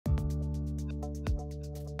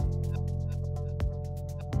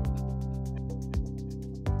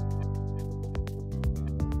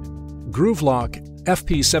Gruvlok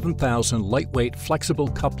FP7000 lightweight flexible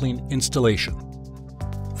coupling installation.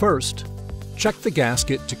 First, check the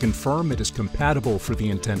gasket to confirm it is compatible for the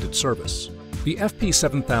intended service. The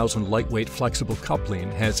FP7000 lightweight flexible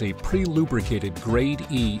coupling has a pre-lubricated Grade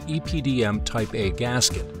E EPDM Type A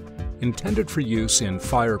gasket, intended for use in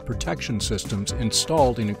fire protection systems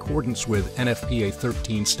installed in accordance with NFPA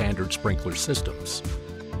 13 standard sprinkler systems.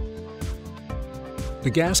 The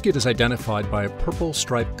gasket is identified by a purple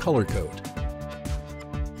striped color code.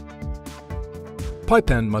 Pipe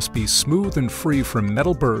end must be smooth and free from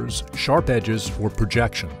metal burrs, sharp edges, or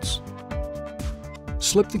projections.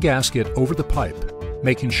 Slip the gasket over the pipe,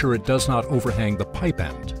 making sure it does not overhang the pipe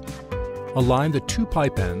end. Align the two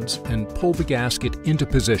pipe ends and pull the gasket into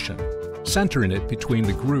position, centering it between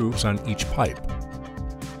the grooves on each pipe.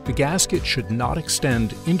 The gasket should not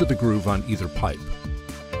extend into the groove on either pipe.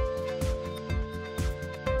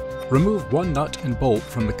 Remove one nut and bolt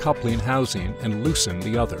from the coupling housing and loosen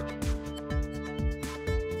the other.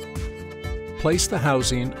 Place the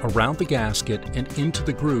housing around the gasket and into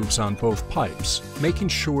the grooves on both pipes, making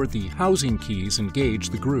sure the housing keys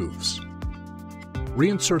engage the grooves.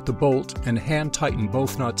 Reinsert the bolt and hand tighten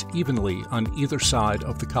both nuts evenly on either side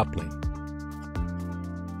of the coupling.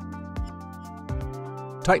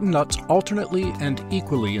 Tighten nuts alternately and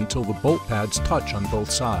equally until the bolt pads touch on both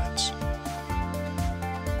sides.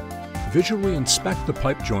 Visually inspect the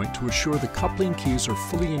pipe joint to assure the coupling keys are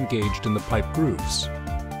fully engaged in the pipe grooves.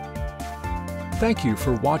 Thank you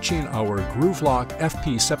for watching our Gruvlok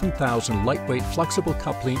FP7000 lightweight flexible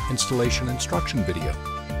coupling installation instruction video.